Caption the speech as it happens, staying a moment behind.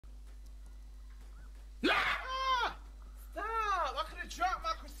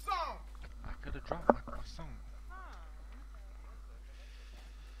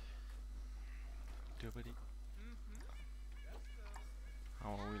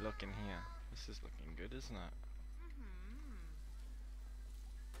in here. This is looking good, isn't it?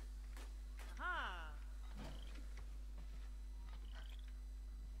 Aha!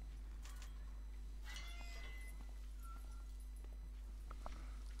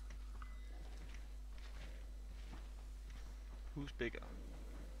 Who's bigger?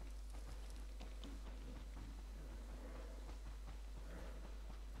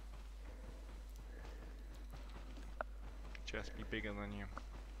 Just be bigger than you.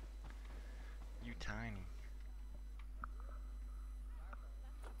 You tiny.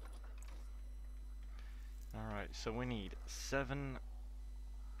 Alright, so we need 7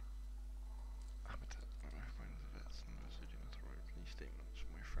 habitat. Recommend the vets and message in the right police statements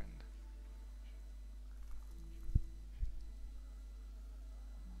from my friend.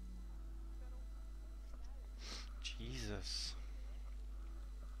 Jesus.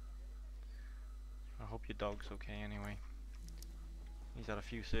 I hope your dog's okay anyway. He's had a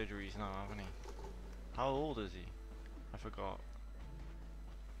few surgeries now, haven't he? How old is he? I forgot.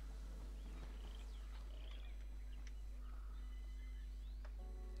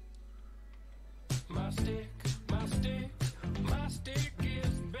 My stick, my stick, my stick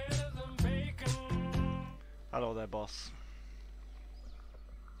is better than bacon. Hello there, boss.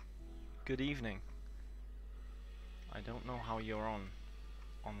 Good evening. I don't know how you're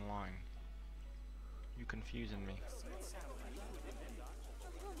online. You're confusing me.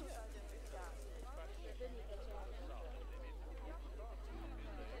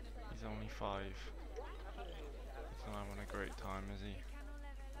 He's only 5. He's not having a great time, is he?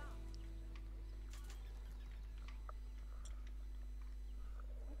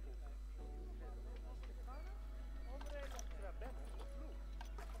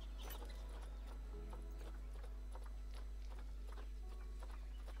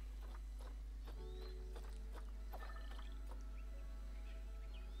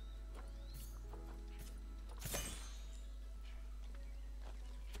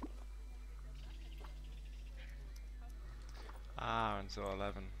 Ah, until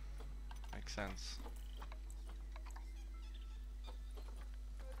 11. Makes sense.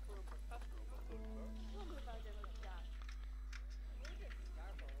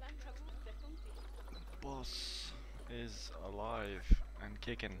 Boss is alive and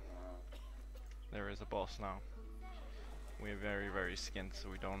kicking. There is a boss now. We're very, very skint, so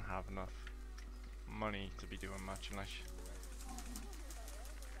we don't have enough money to be doing much unless I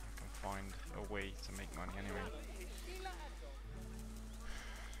can find a way to make money anyway.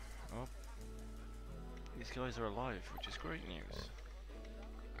 Oh, these guys are alive, which is great news.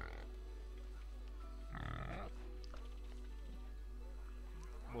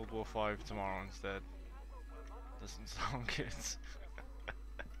 World War 5 tomorrow instead. Doesn't sound good.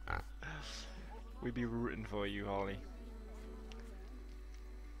 We'd be rooting for you, Holly.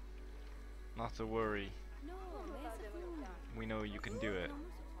 Not to worry. We know you can do it.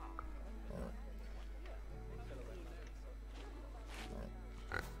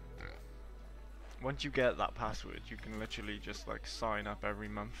 Once you get that password, you can literally just like sign up every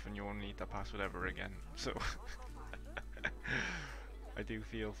month and you won't need that password ever again. So I do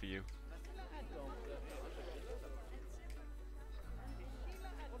feel for you.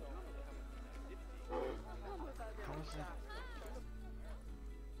 How is it?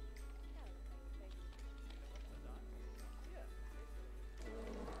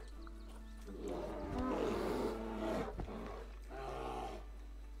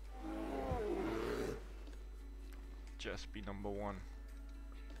 Just be number 1.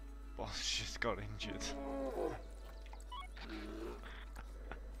 Boss just got injured.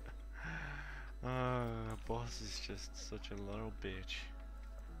 Boss is just such a little bitch.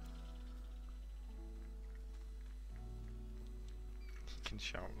 He can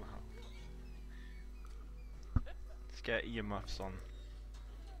shout loud. Let's get earmuffs on.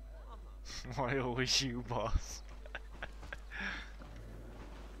 Why always you, boss?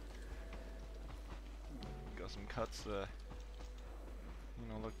 Got some cuts there. You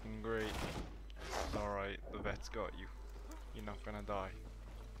know, looking great. It's alright, the vet's got you. You're not gonna die.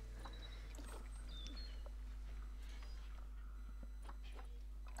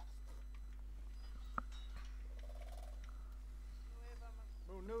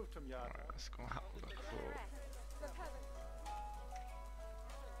 Alright, let's go have a look for...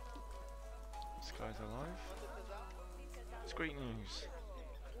 This guy's alive? It's great news.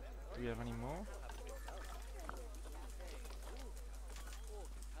 Do we have any more?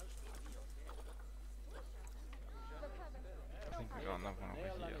 I think we got another one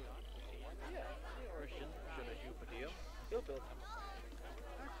over here.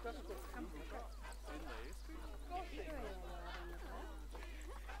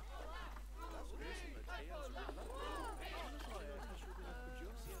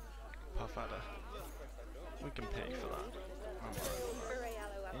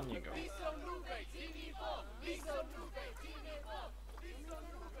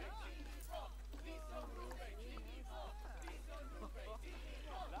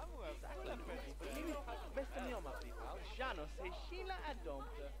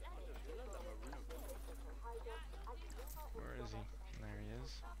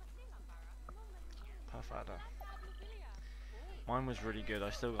 fatter. Mine was really good. I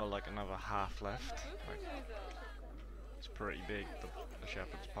still got like another half left. Like, it's pretty big, the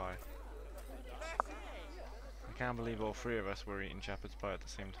shepherd's pie. I can't believe all three of us were eating shepherd's pie at the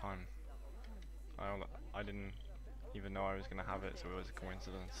same time. I didn't even know I was gonna have it, so it was a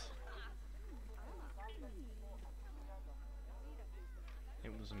coincidence.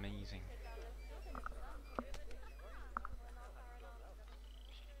 It was amazing.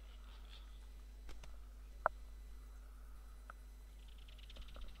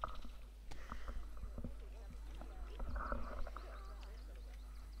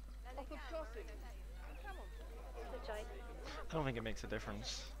 I don't think it makes a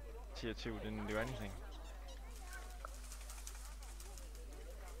difference. Tier 2 didn't do anything.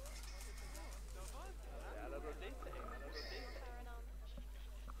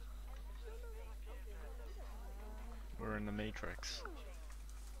 We're in the Matrix.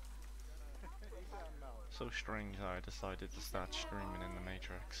 So strange how I decided to start streaming in the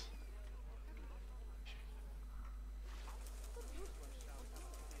Matrix.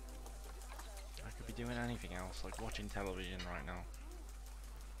 I could be doing anything else, like watching television right now.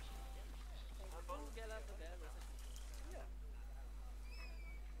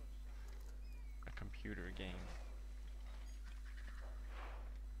 A computer game.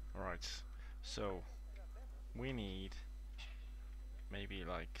 Alright, so we need maybe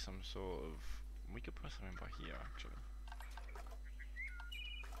like some sort of... We could put something by here actually.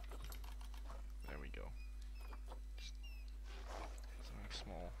 There we go. Just something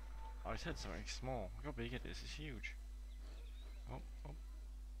small. I said something small. Look how big it is. It's huge. Oh, oh.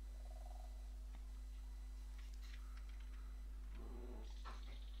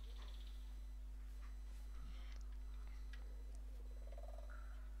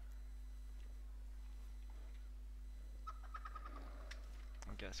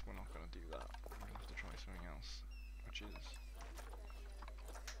 I guess we're not gonna do that. We're gonna have to try something else, which is...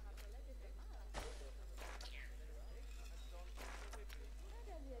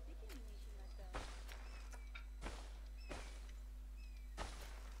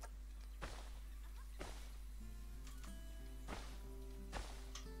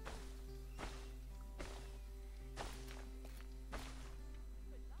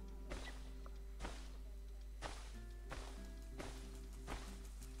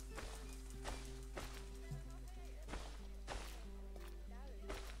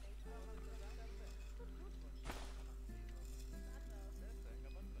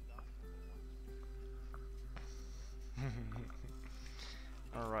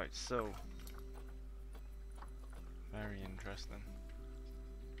 Alright, so... Very interesting.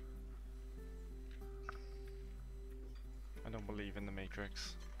 I don't believe in the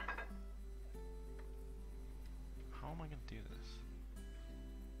Matrix. How am I gonna do this?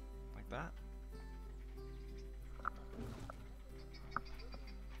 Like that?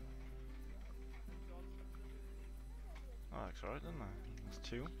 Oh, that's alright, didn't I? That's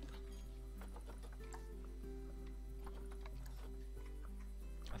two.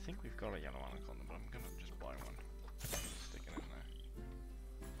 I think we've got a yellow anaconda, but I'm gonna just buy one. Just stick it in there.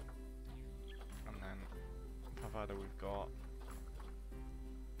 And then Pavada we've got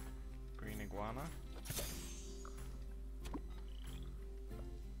green iguana.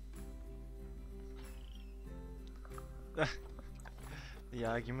 The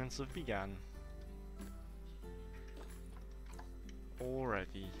arguments have begun.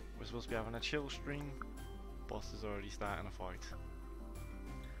 Already. We're supposed to be having a chill stream. Boss is already starting a fight.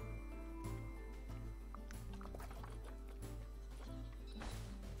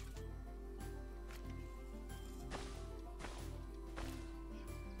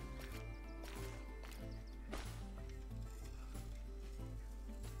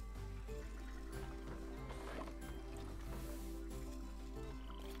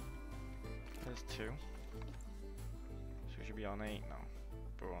 There's two. So we should be on 8 now.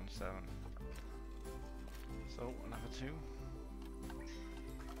 But we're on 7. So, another 2.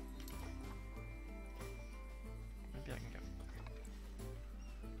 Maybe I can get...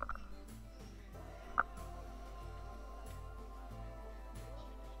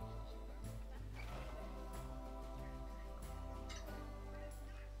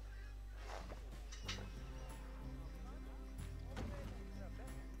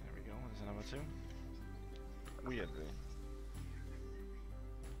 There we go, there's another 2. Weirdly.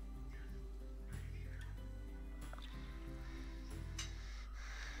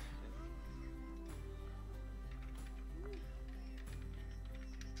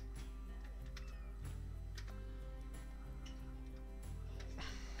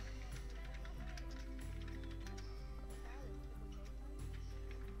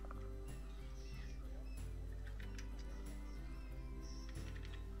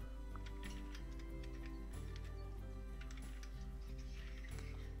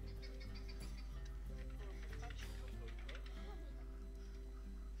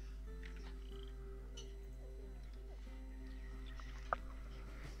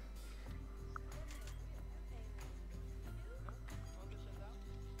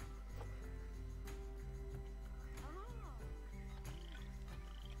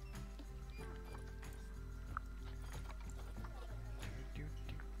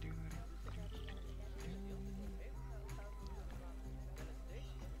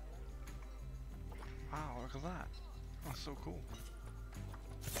 look at that. That's so cool.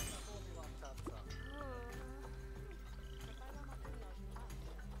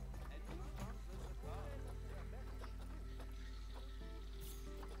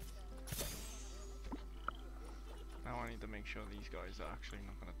 Now I need to make sure these guys are actually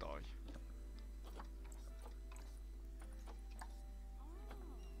not gonna die.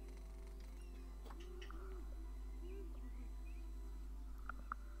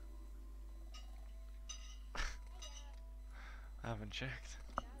 I haven't checked.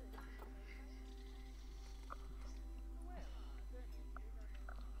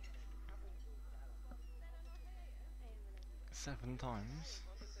 Seven times?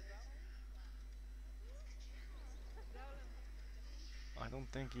 I don't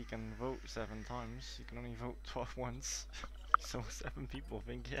think he can vote 7 times. He can only vote once. So 7 people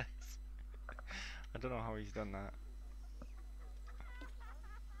think yes. I don't know how he's done that.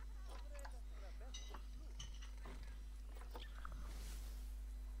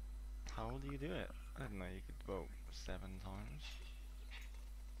 How do you do it? I didn't know you could vote 7 times.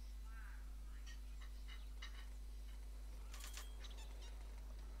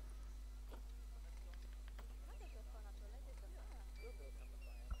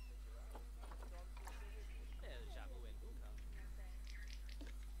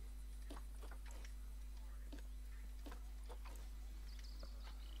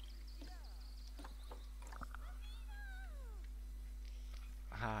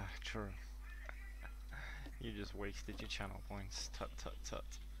 Ah, true. You just wasted your channel points. Tut tut tut.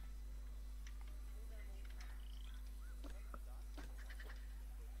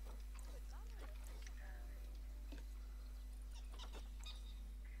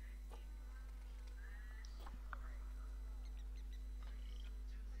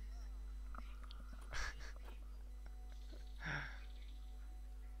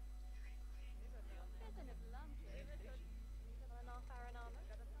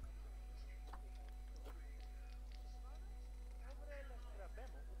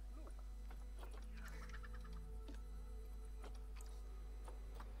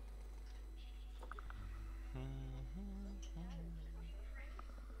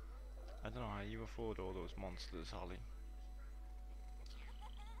 I don't know how you afford all those monsters, Holly.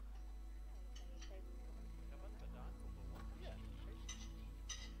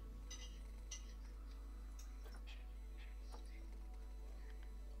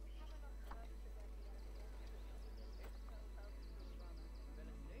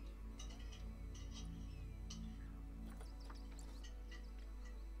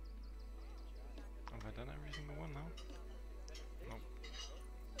 Have I done every single one now? Nope.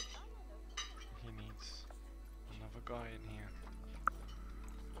 He needs another guy in here.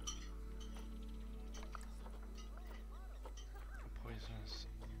 A poisonous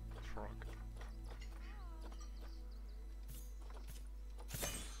frog.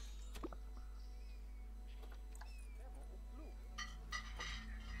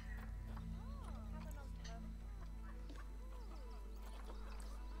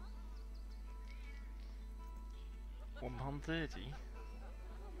 £1.30?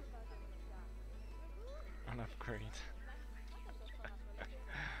 An upgrade.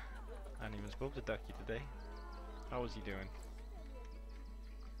 I hadn't even spoke to Ducky today. How was he doing?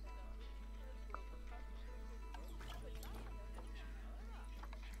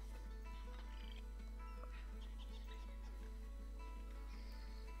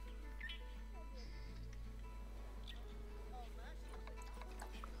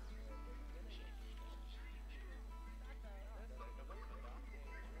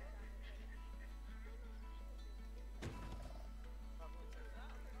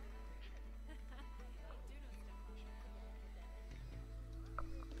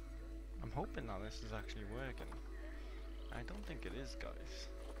 I'm hoping now this is actually working. I don't think it is, guys.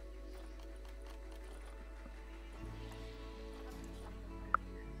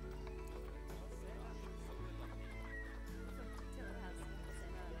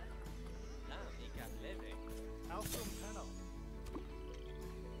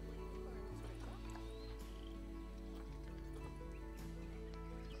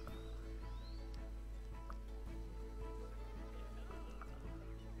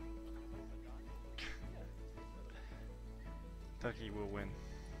 Ducky will win.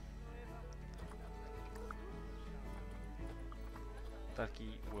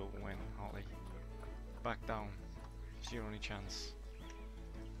 Ducky will win, Holly. Back down. It's your only chance.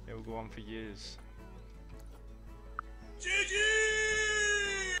 It will go on for years. GG!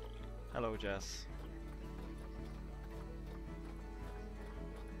 Hello, Jess.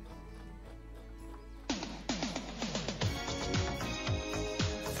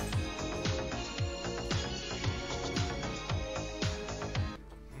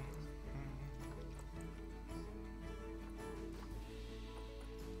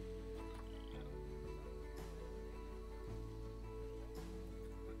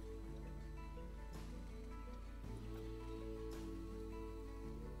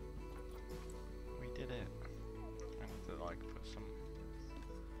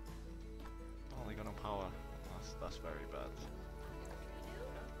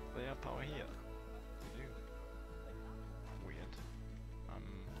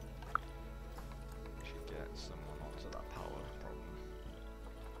 someone onto that power problem.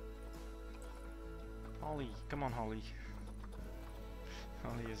 Holly, come on, Holly.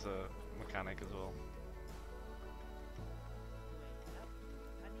 Holly is a mechanic as well.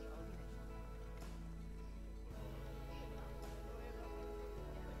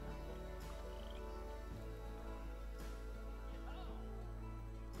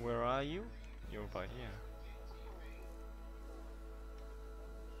 Where are you? You're by here.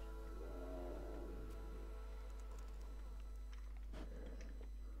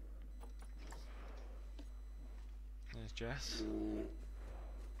 There's Jess. And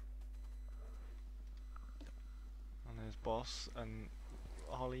there's Boss, and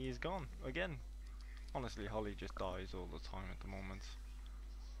Holly is gone again. Honestly, Holly just dies all the time at the moment.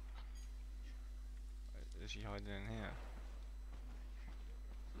 Is she hiding in here?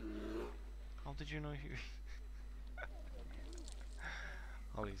 How did you know you...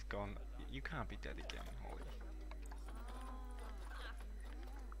 Holly's gone. You can't be dead again, Holly.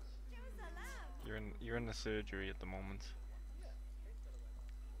 You're in the surgery at the moment.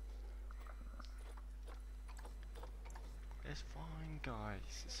 It's fine,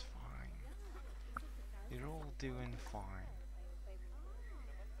 guys. It's fine. You're all doing fine.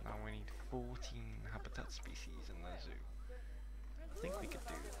 Now we need 14 habitat species in the zoo. I think we could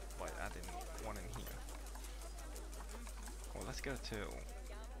do it by adding one in here. Well, let's get a turtle.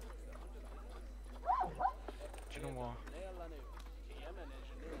 Do you know what?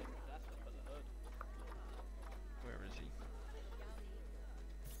 Where is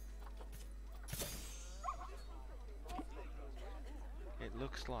he? It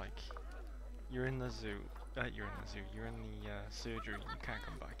looks like you're in the zoo. You're in the zoo. You're in the surgery. You can't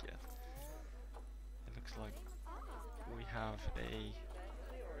come back yet. It looks like we have a...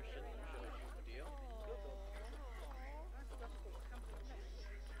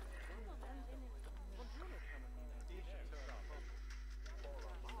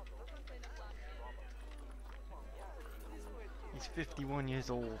 He's 51 years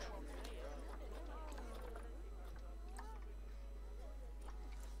old.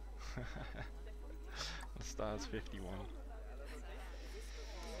 The star's 51.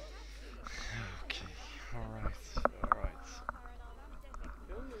 Okay, alright.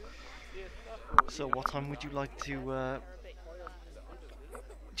 So what time would you like to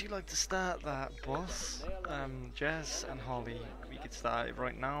start that, boss? Jess and Holly, we could start it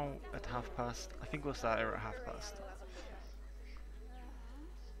right now at 5:30. I think we'll start it at 5:30.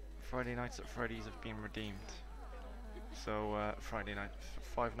 Friday Nights at Freddy's have been redeemed. So Friday night,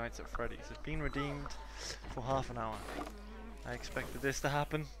 Five Nights at Freddy's has been redeemed for half an hour. I expected this to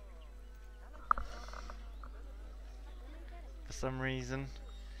happen. For some reason.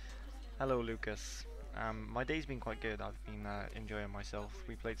 Hello, Lucas. My day's been quite good. I've been enjoying myself.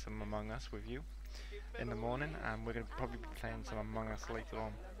 We played some Among Us with you in the morning, and we're going to probably be playing some Among Us later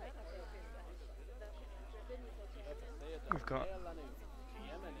on. We've got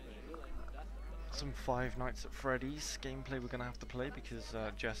some Five Nights at Freddy's gameplay we're going to have to play because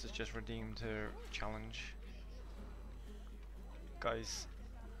Jess has just redeemed her challenge. Guys,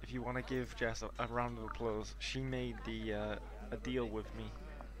 if you want to give Jess a round of applause, she made a deal with me,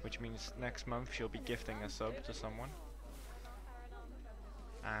 which means next month she'll be gifting a sub to someone,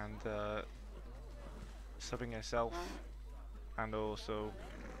 and subbing herself, and also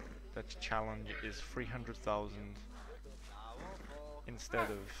the challenge is 300,000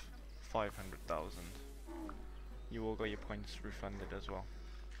 instead of 500,000. You all got your points refunded as well.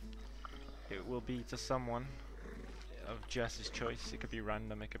 It will be to someone of Jess's choice. It could be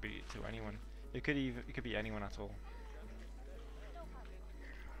random, it could be to anyone. It could be anyone at all.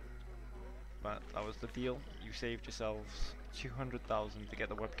 But that was the deal. You saved yourselves 200,000 to get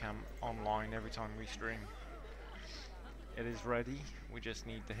the webcam online every time we stream. It is ready. We just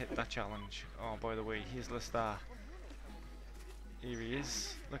need to hit that challenge. Oh, by the way, here's Lestar. Here he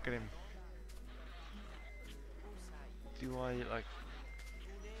is. Look at him. Do I like...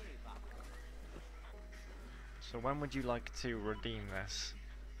 So when would you like to redeem this?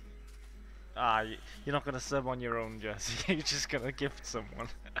 Ah, you're not gonna sub on your own, Jesse. You're just gonna gift someone.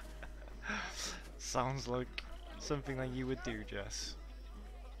 Sounds like something that you would do, Jess.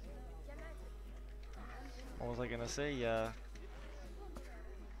 What was I gonna say?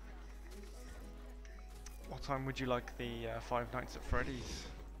 What time would you like the Five Nights at Freddy's?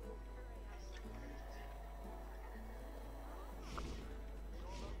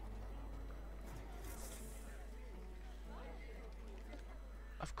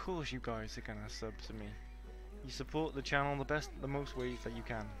 Of course you guys are gonna sub to me. You support the channel the most ways that you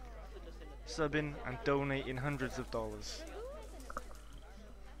can. Subbing and donating hundreds of dollars.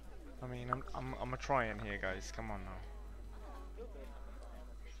 I mean, I'm a trying here, guys. Come on now.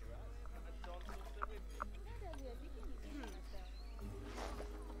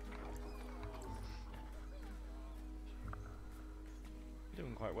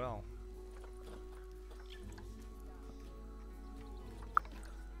 Doing quite well.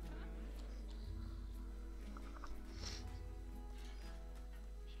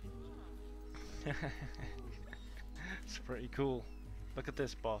 It's pretty cool. Look at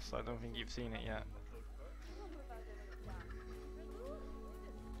this boss. I don't think you've seen it yet.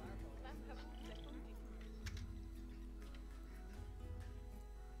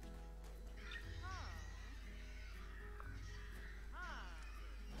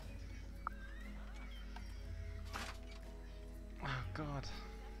 Oh god.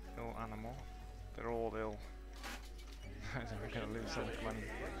 Ill animal. They're all ill. We're gonna lose so much money.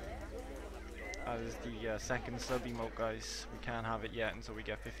 That is the second sub emote, guys. We can't have it yet until we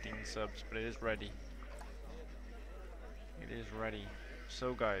get 15 subs, but it is ready. It is ready.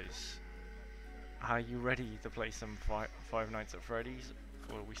 So guys, are you ready to play some Five Nights at Freddy's,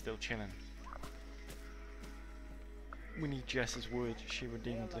 or are we still chilling? We need Jess's word. She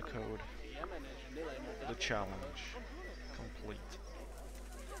redeemed the code. The challenge complete.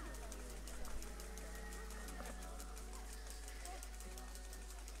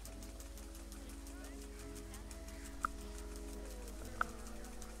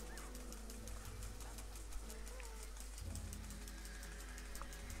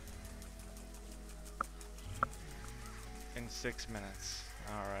 In 6 minutes.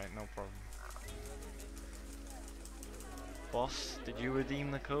 Alright, no problem. Boss, did you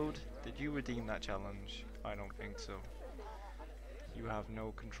redeem the code? Did you redeem that challenge? I don't think so. You have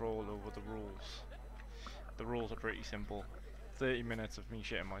no control over the rules. The rules are pretty simple. 30 minutes of me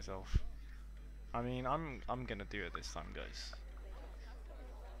shitting myself. I mean, I'm gonna do it this time, guys.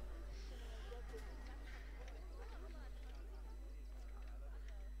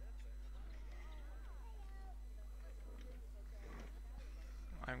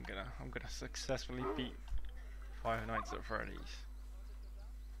 I'm gonna successfully beat Five Nights at Freddy's.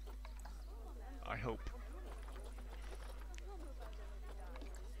 I hope.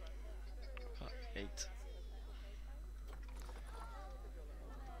 8.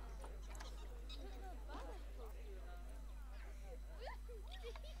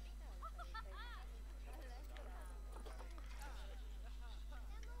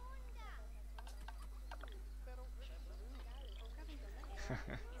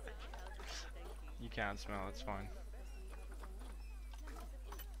 You can't smell, it's fine.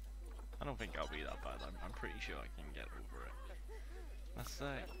 I don't think I'll be that bad. I'm pretty sure I can get over it. Let's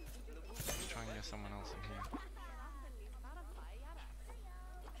try and get someone else in here.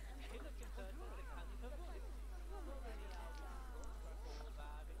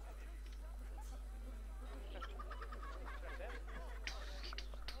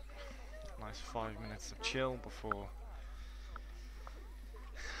 Nice 5 minutes of chill before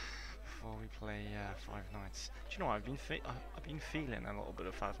we play Five Nights. Do you know what, I've been feeling a little bit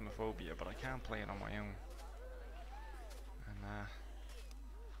of Phasmophobia, but I can't play it on my own. And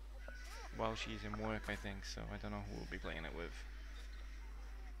well, she's in work, I think, so I don't know who we'll be playing it with.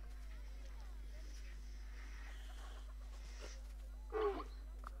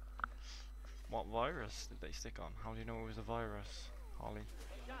 What virus did they stick on? How do you know it was a virus, Holly?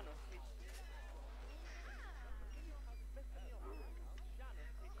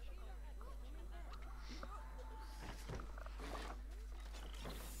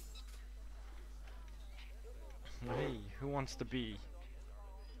 Hey, who wants to be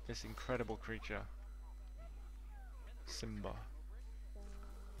this incredible creature? Simba.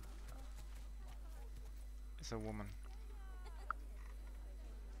 It's a woman.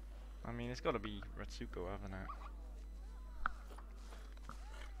 I mean, it's gotta be Retsuko, haven't it?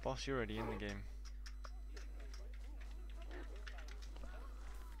 Boss, you're already in the game.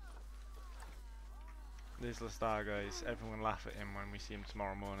 There's Lestar, guys. Everyone laugh at him when we see him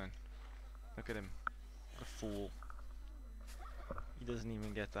tomorrow morning. Look at him. The fool. He doesn't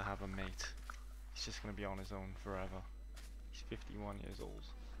even get to have a mate. He's just gonna be on his own forever. He's 51 years old.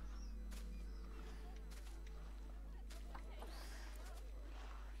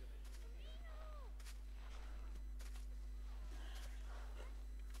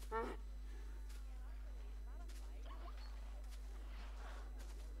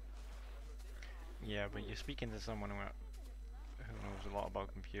 Yeah, but you're speaking to someone who knows a lot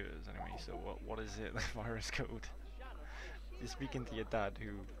about computers anyway, so what is it, the virus code? You're speaking to your dad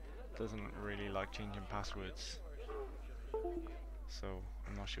who doesn't really like changing passwords, so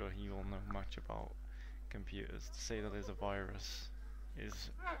I'm not sure he will know much about computers. To say that there's a virus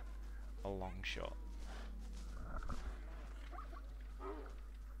is a long shot.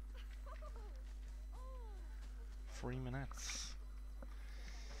 Three minutes.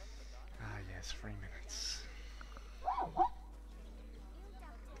 Ah yes, 3 minutes.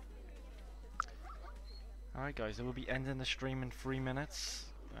 Alright guys, I will be ending the stream in 3 minutes.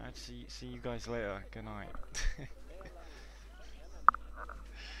 See you guys later. Good night.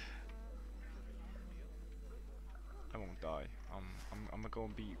 I won't die. I'm gonna go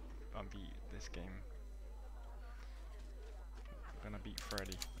and beat this game. I'm gonna beat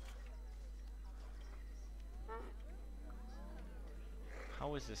Freddy.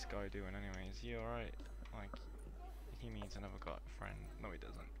 How is this guy doing anyway? Is he alright? Like, he needs another guy friend. No, he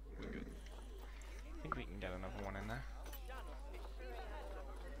doesn't. We're good. I think we can get another one in there.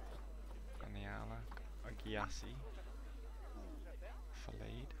 Aniala, Agiasi,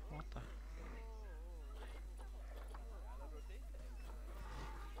 Falade. What the?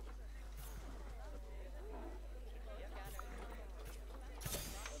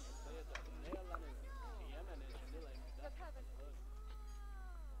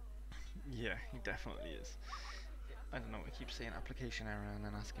 Yeah, he definitely is. I don't know, it keeps saying application error and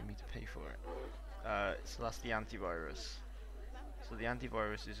then asking me to pay for it. So that's the antivirus. So the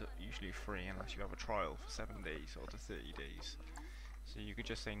antivirus is usually free unless you have a trial for 7 days or to 30 days. So you could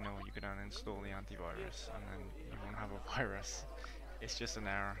just say no, you could uninstall the antivirus and then you won't have a virus. It's just an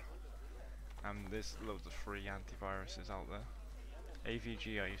error. And there's loads of free antiviruses out there.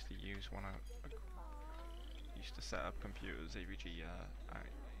 AVG I used to use when I used to set up computers. AVG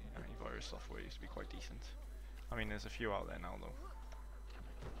antivirus software used to be quite decent. I mean, there's a few out there now though.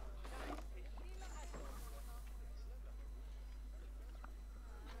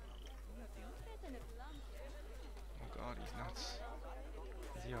 Oh god, he's nuts.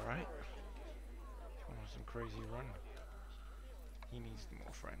 Is he alright? He's going on some crazy run. He needs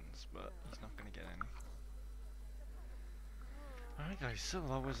more friends, but he's not gonna get any. Alright guys, so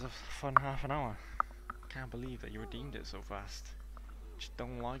that was a fun half an hour. Can't believe that you redeemed it so fast. Just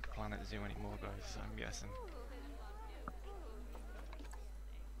don't like Planet Zoo anymore guys, I'm guessing.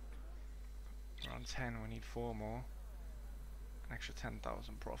 We're on 10, we need 4 more. An extra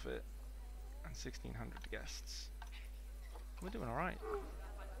 10,000 profit. And 1,600 guests. We're doing alright.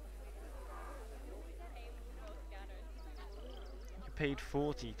 You paid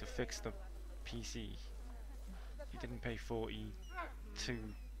 40 to fix the PC. You didn't pay 40 to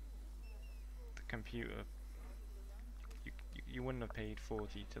the computer. You wouldn't have paid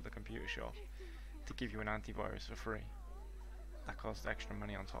 40 to the computer shop to give you an antivirus for free. That costs extra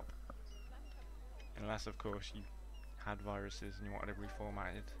money on top. Unless of course you had viruses and you wanted it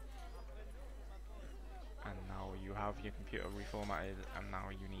reformatted. And now you have your computer reformatted and now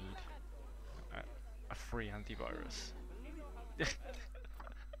you need a free antivirus.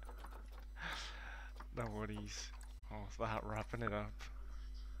 No worries. Oh, that wrapping it up.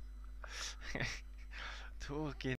 Talking